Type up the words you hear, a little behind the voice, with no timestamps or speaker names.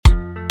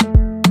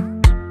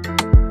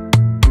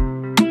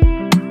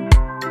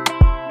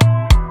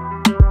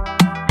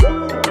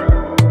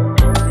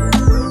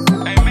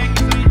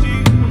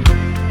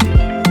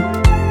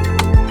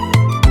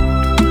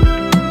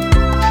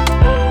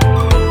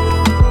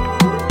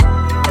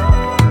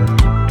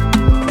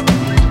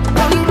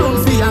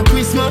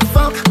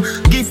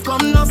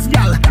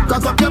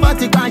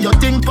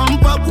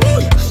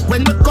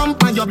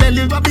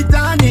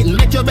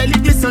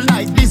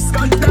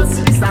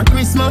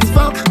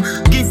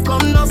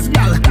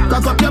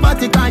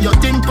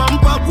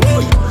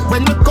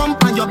When we come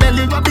on your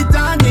belly, rub it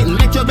on it.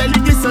 Make your belly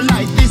glisten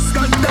like this.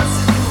 Got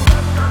dust.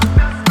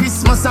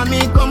 Christmas and me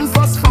come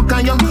first, fuck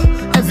on you.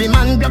 Every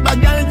man grab a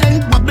girl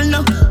then bubble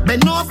now.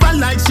 Bend over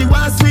like she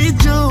wants sweet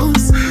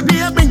juice.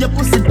 Baby, your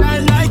pussy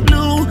tight like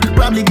glue.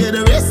 Probably get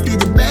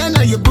arrested, the band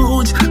or your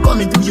booch.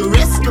 Coming to your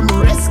rescue, me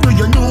rescue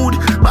your nude.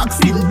 Box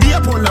in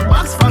deep, pull a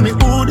box for me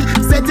hood.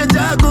 Set your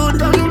jaw good,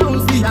 come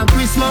round for your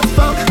Christmas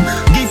fuck.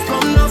 Gift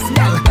come enough,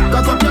 gal.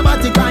 Cock up your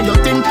body, can your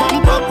thing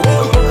pump up.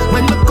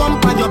 When we come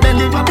on your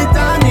belly, rub it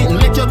on it.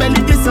 Make your belly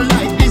glisten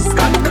like this.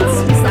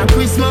 It's a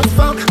Christmas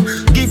fuck.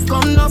 Gift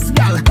come enough,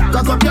 gal.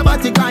 Cock up your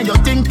body, can your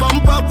thing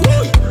pump up.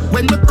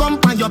 When we come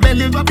on your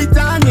belly, rub it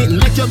on it.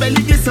 Make your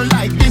belly glisten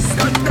like this.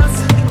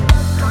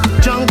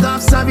 Drunk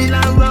off Savile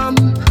and rum.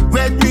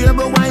 Red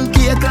label wine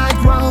cake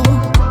like wow.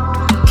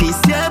 Kiss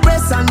your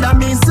breast under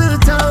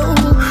mistletoe.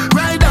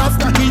 Ride off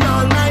cocky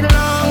all night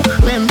long.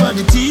 Remember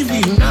the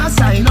TV, now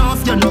sign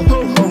off. You know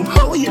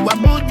ho, you a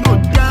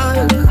good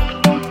girl.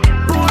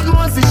 Put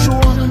more for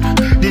sure.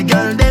 The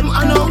girl them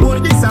I know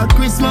hold this a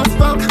Christmas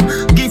fuck.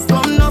 Gift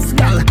come enough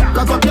gal.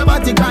 Cock up your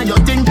body and your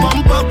thing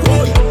pump up.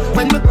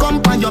 When we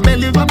come on your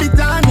belly, rub it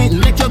on it.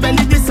 Make your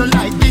belly glisten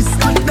like this.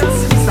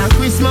 It's a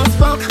Christmas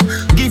fuck.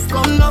 Gift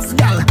come enough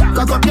gal.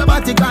 Cock up your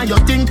body and your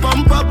thing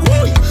pump up.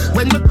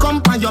 When we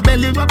come on your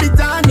belly, rub it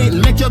on it.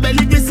 Make your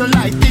belly glisten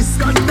like this.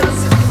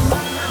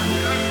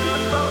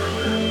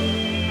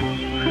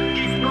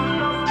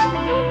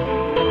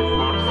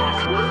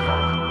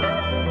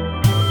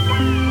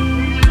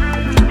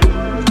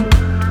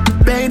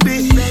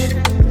 Baby,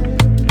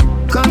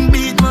 come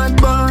beat my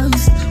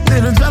boss,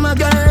 little drama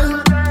girl.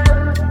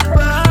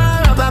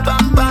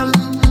 Bam.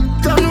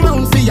 Turn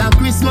round for your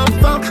Christmas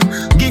fuck.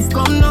 Gift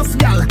come enough,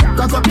 gal.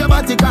 Cock up your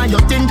body and your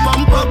thing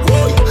pump up.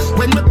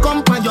 When we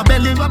come on your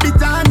belly, rub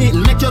it on it.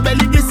 Make your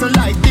belly glisten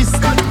like this.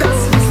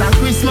 It's a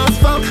Christmas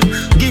fuck.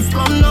 Gift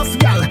come enough,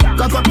 gal.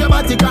 Cock up your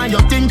body and your